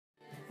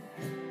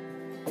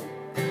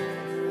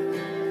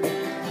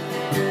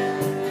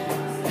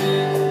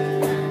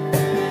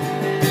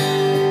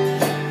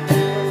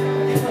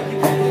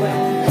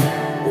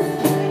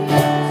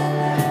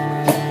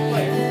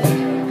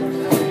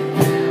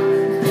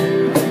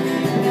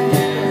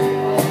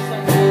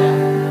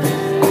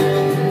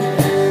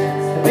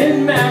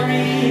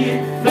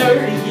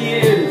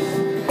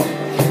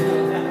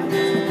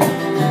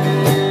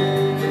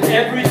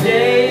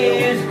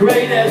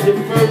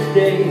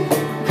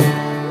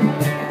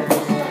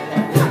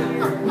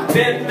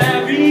Been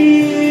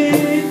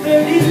married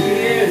 30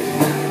 years.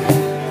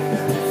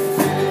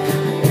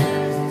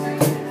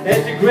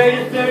 That's the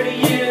greatest 30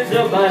 years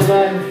of my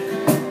life.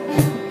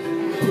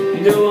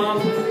 You know I'm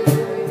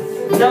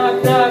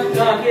knock, knock,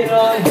 knocking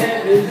on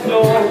heaven's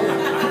door.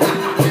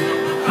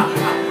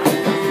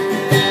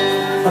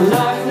 I'm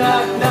knock,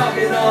 knock,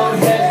 knocking on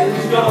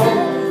heaven's door.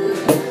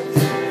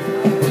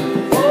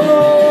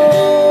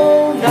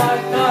 Oh,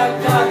 knock, knock,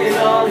 knocking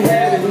on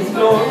heaven's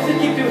door. So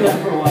keep doing that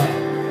for a while.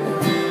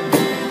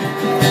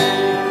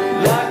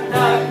 Knock,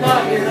 knock,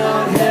 knocking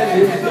on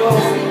heaven's door.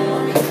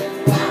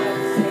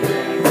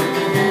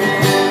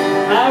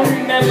 I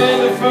remember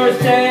the first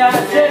day I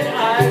set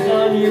eyes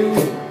on you.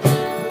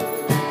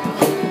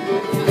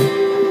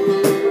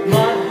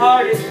 My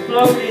heart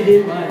exploded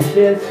in my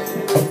chest.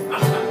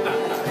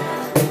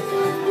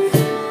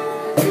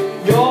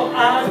 Your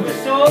eyes were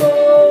so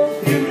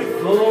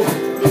beautiful.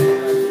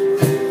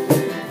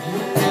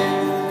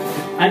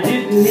 I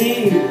didn't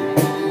need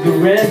the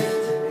rest.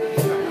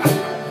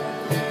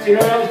 See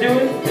what I was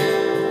doing?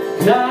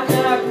 Knock,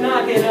 knock,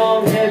 knocking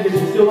on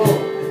heaven's door.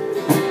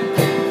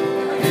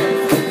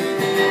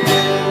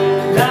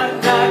 Knock,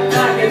 knock,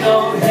 knocking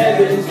on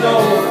heaven's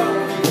door.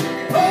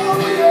 Oh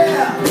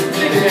yeah!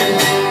 Sing it, man.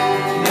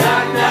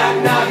 Knock, knock,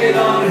 knocking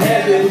on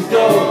heaven's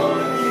door.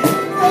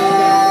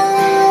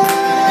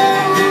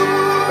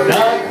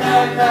 Knock,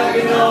 knock,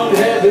 knocking on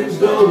heaven's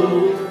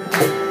door.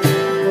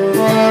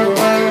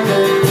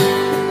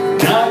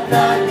 Knock,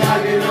 knock,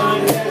 knocking on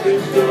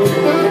heaven's door.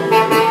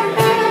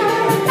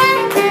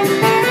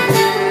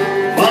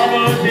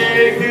 Mama,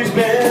 take this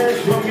best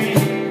from me.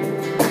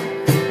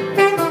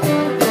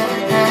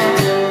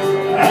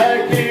 I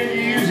can't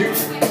use it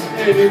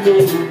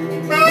anymore.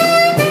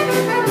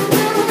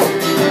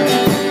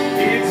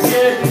 It's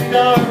getting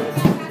dark,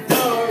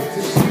 dark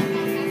to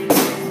see.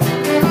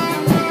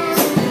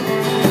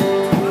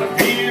 I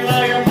feel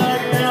like I'm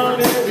knocking on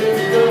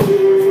heaven's door.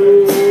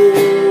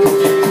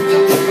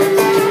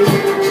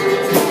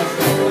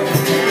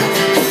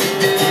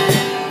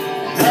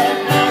 Knock,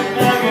 knock,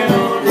 knocking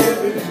on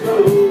heaven's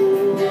door.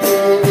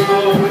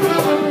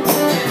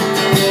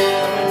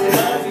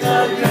 Knock,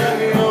 knock,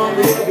 knocking on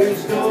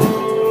heaven's door.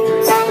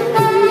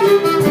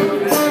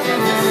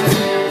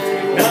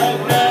 Knock,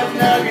 knock,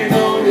 knocking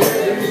on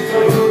heaven's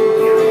door.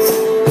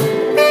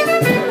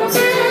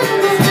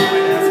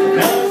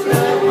 Knock, knock,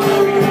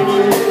 knocking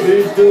on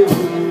heaven's door.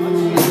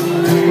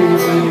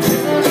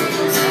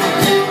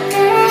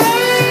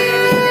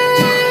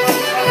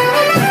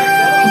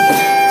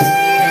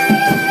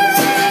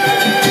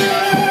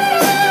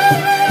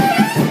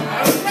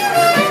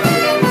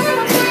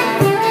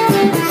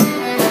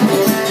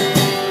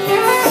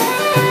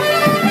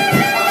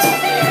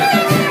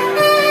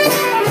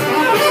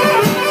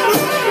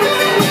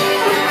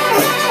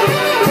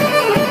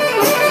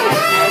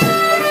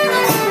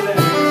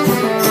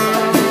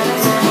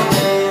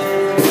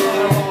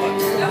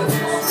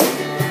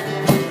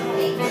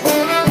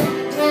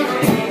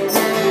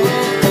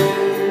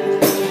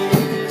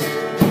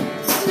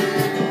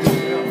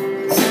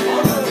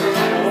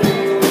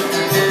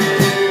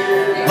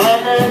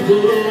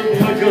 Put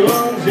my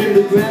guns in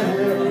the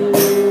ground.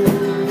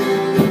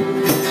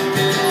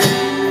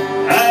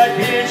 I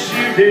can't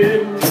shoot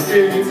them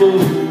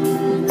anymore.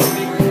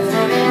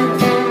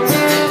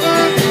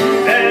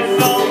 And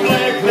long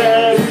black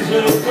clouds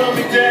are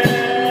coming down.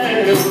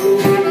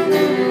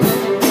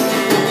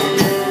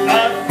 I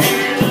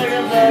feel like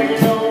I'm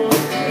knocking on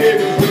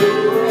heaven's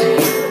door.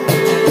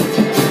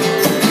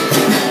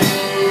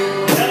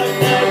 Knock,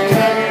 knock,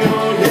 knocking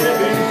on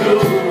heaven's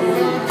door.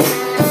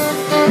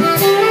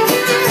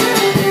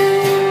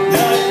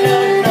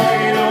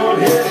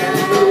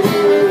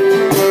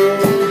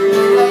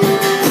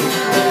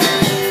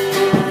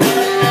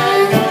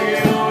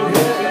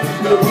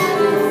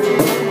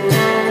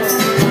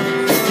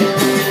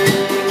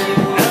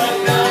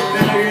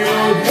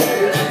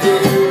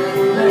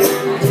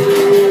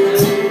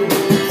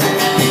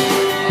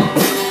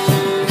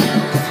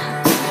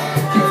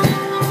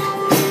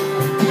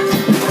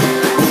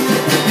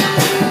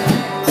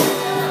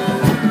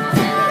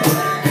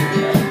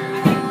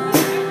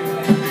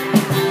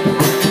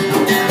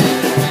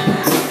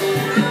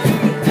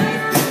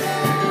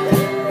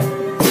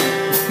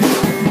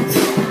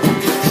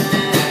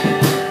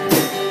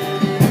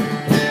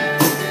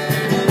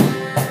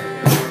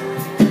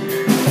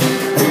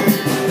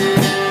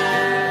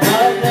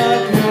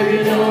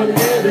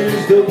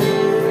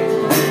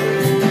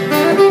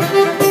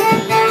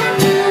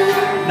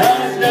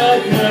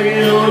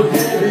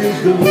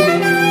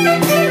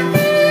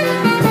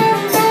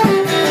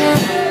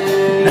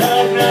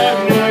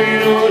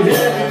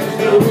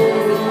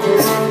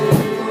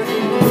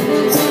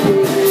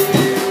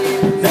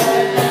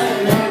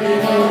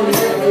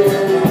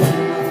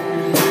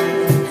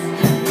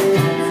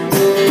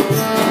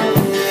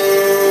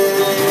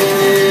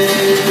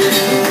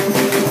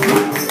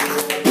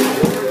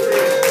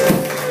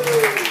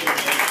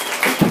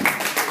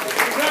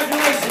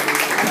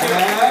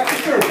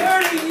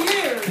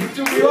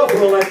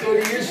 All that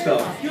 30-year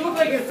stuff. You look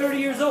like you're 30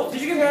 years old.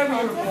 Did you get married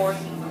when you were 4?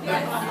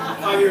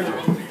 5 years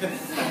old.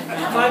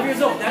 5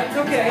 years old. That's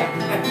okay.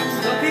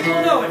 Some people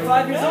know at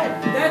 5 years old.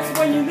 That's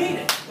when you meet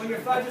it. When you're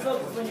 5 years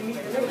old, that's when you meet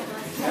your mate.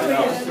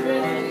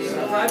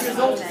 5 years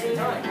old is the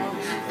time.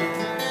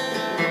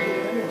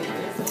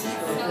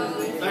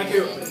 Thank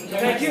you.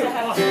 Thank you.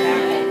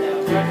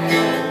 Awesome.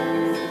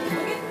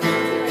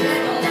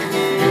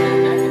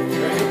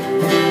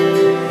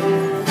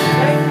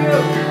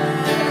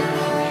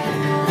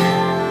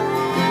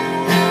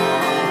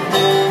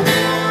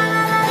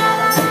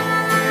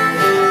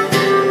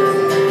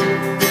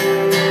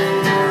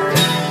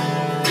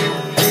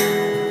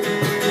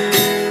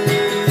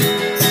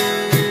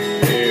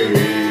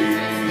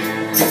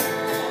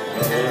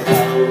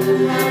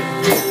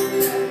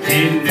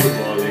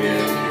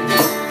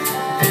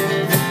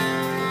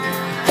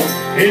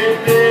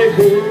 If they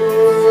go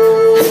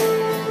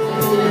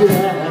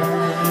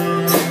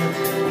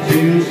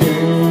too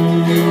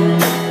soon,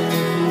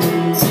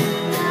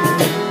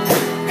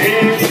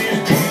 and he's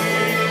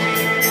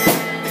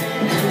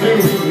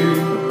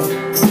dreaming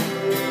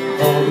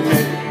of me.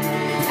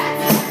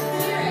 Oh,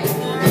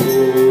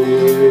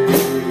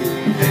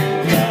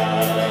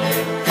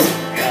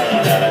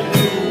 God, I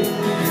know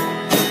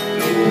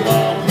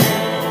I'm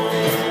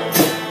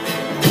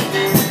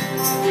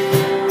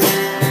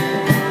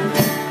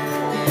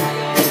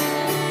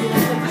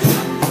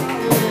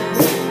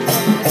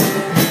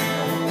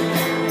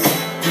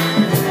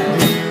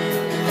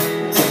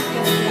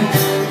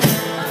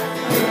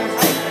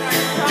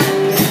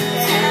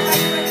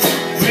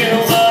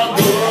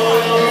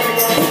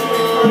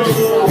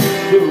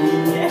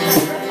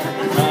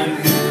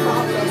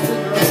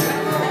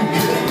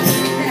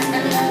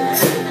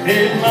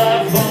in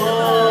my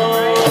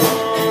phone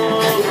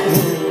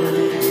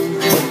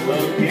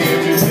of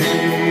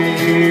everything.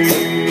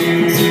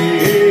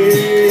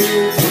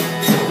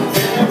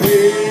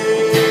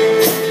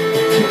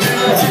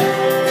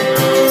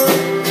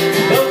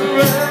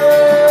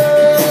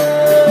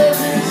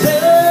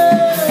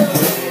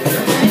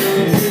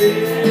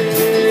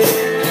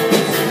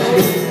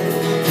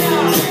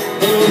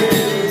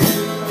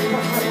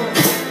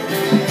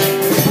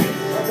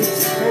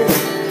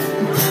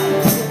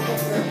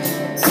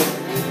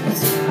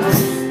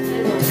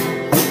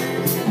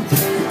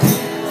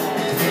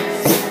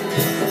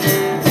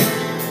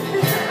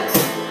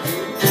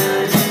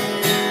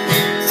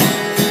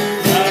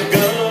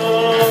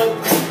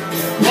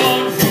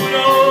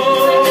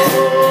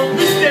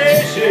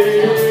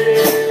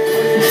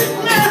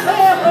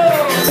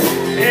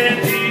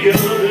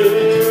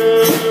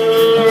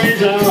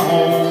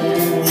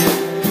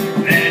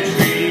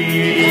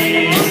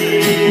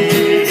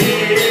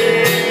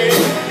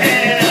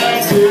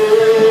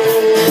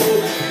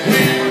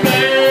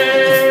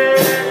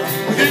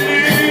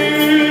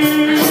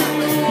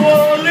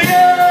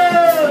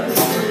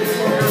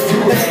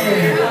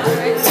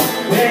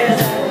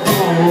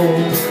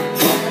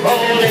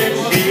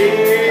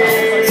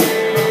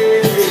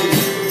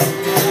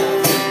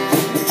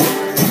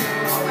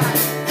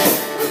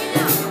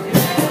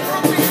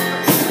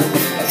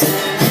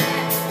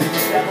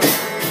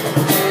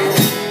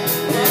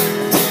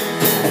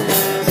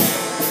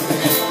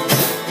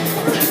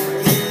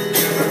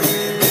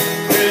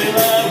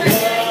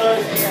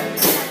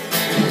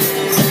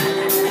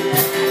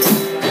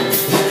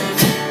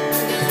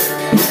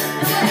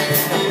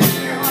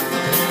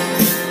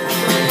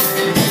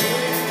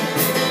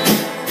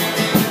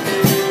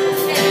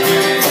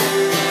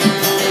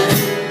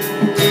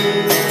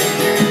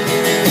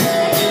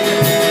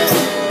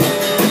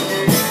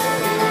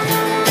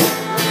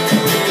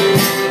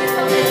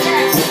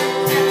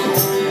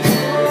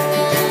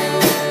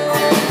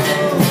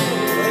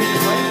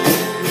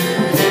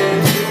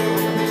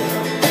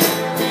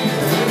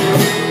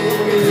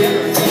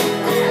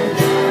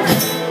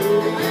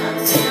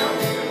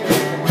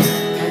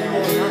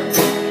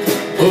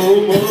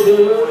 Oh,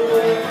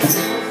 mother,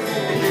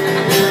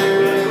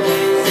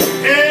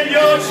 and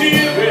your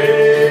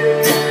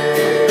children,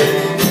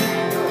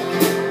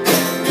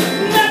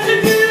 not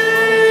to do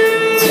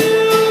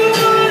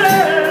what I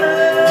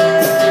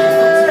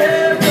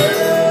have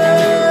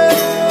done.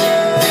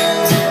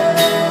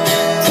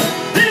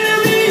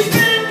 They'll be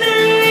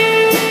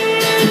spending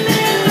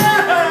their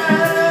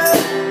lives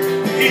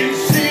in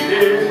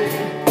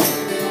secret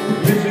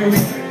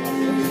misery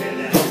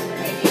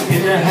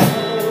in the house.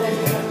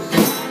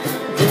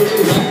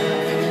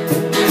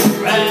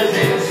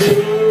 Rising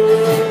sun,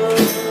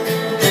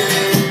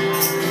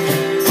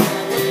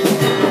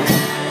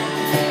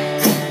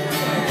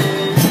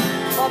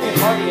 Probably a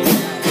party.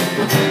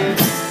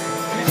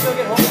 We still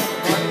get home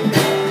from the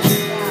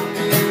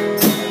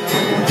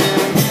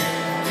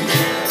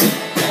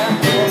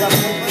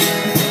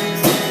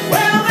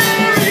well,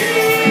 there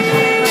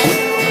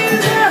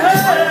is a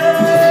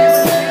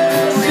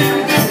house in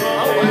the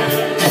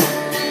morning,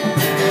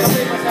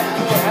 Somebody must have to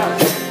go to our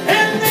house.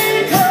 and they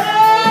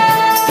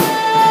call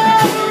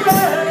the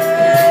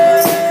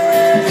rising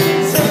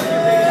sun,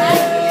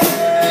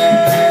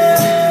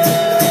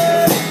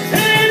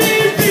 and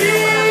he's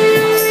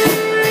been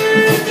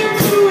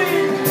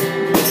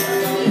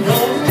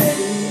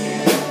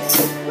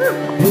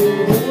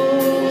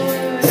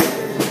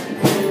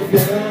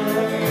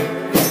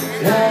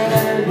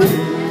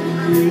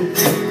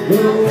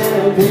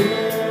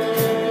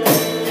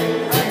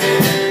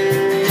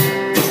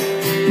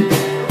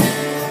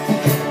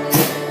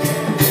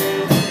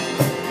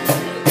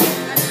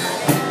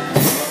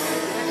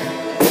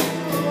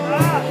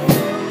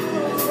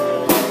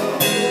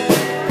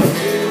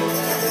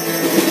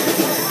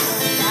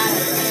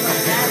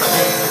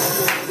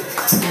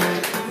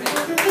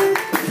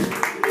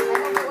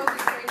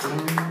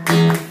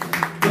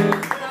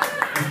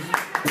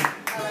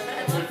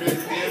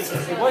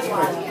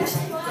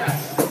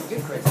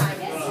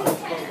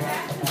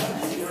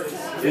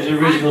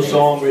original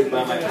song written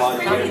by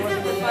McCaig.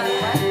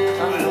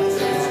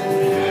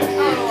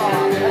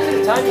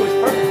 The timing was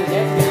perfect.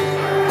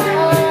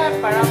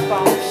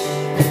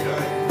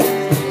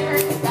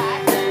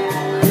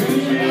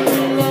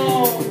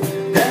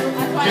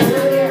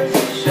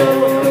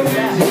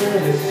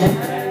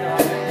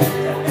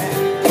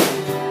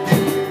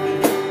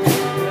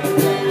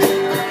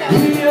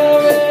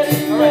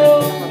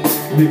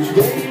 Which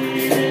way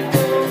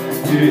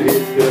to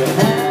hit the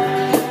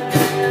high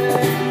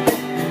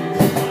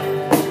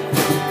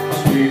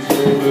streets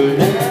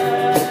overnight?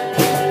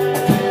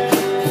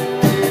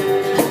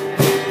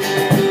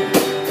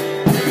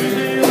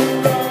 Cruising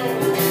along,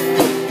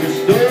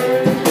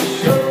 restoring the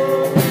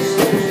shore with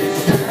such a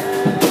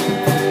sign.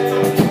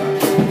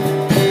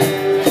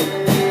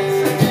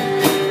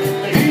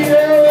 We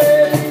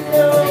already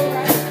know,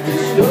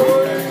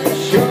 restoring the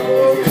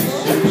shore with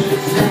such a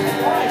sign.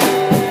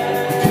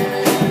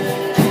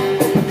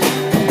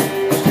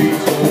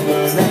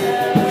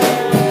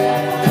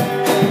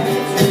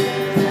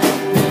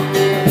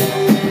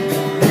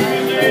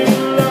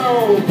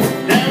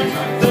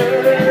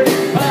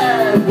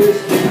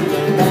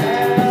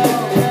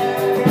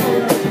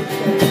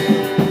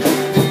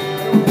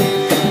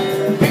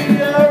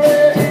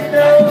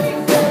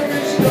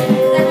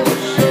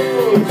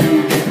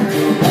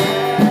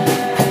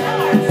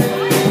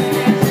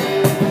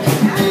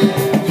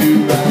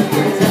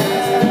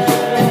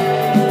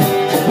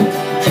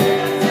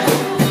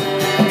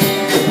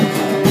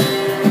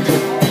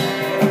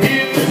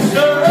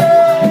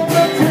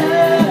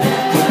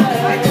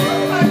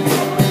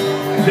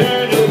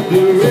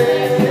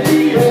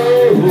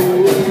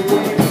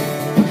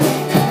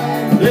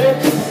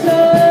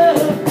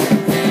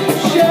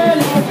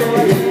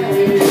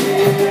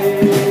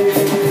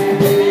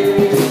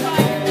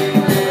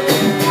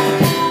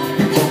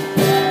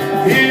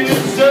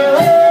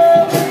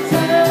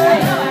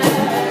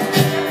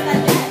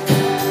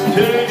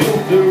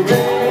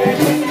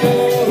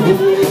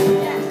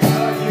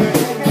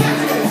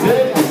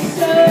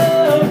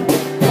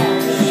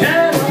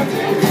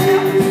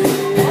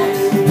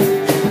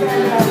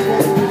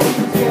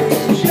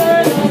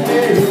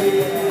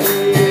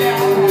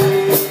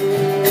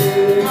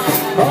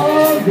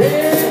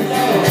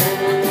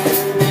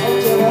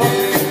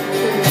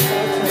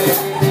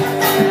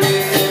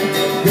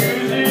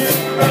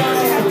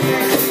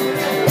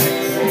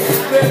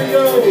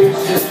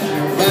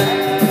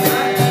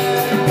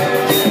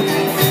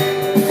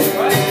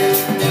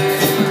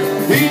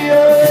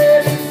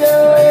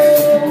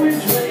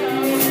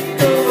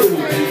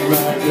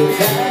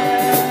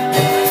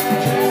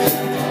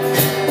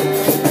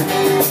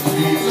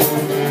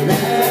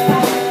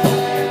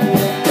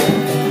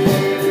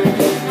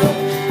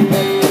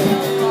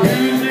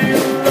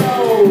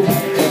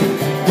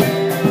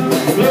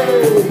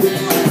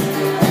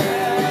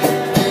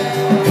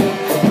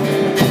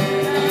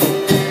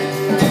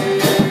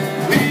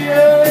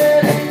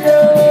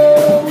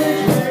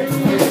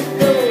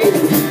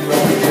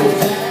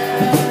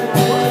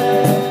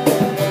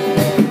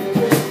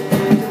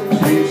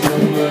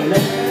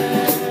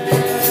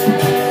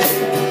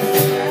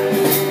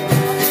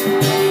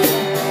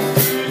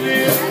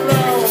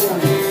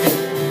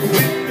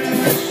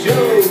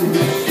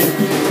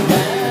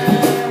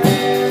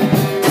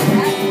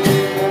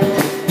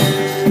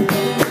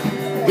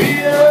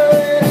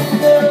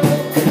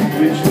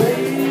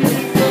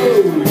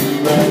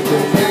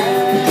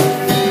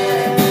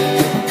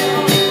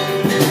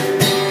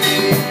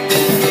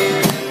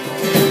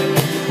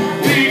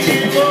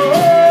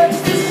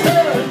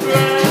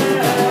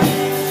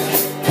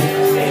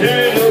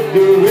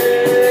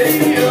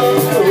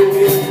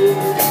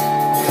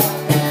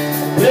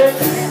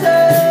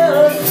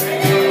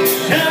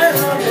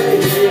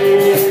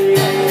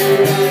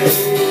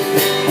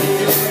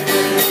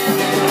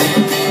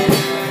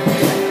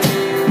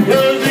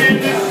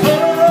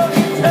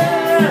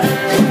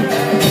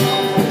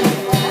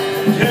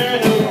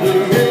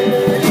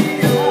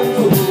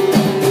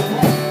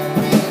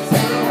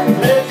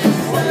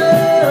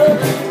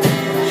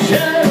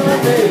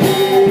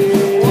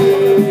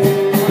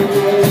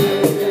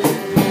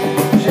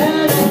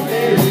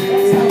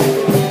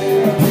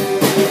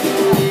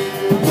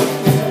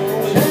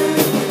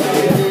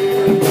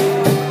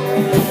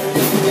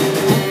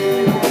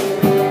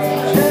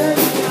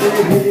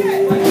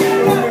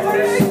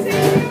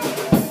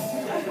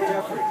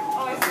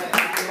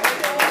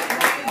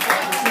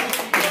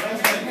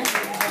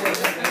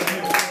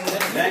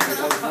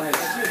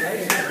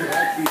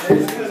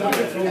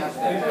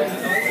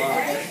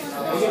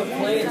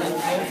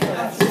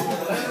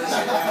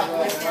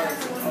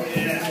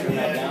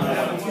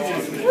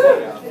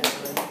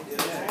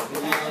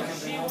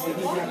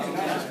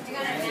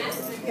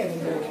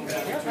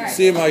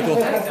 See you, Michael.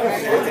 You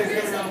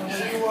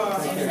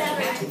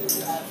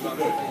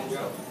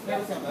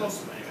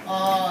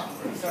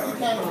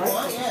kind of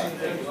want, yeah.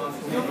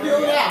 You'll feel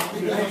it out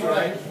because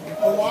right.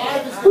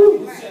 Alive is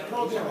going to sit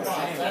curled in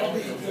alive. That'll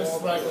be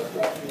just regular.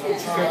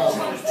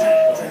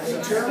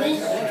 Journey,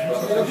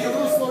 it'll be a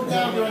little slowed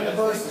down during the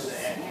verses.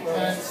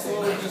 and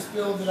slowly just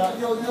build it up.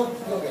 You'll get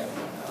it.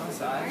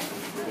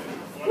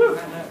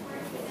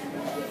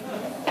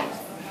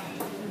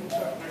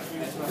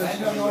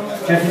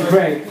 Jeff and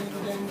Craig.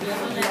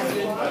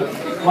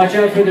 Watch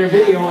out for their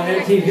video on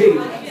MTV.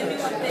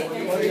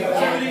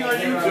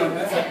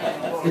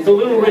 It's a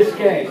little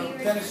risque,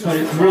 but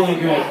it's really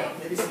good.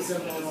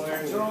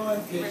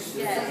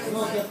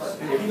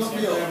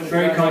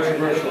 Very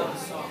controversial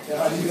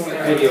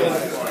video.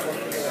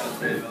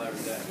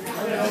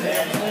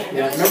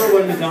 Yeah, remember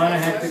when Madonna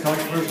had the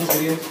controversial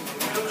videos?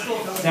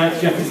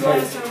 That's Jeff and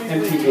Craig,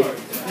 MTV.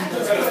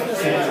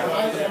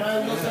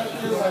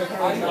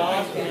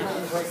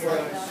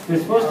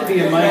 There's supposed to be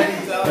a mic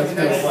that's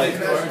going to play.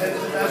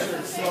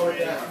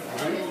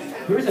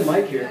 There is a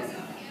mic here.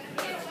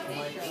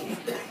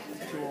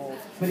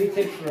 But he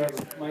takes forever.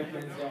 Mike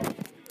brings down.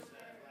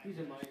 He's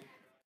a mic.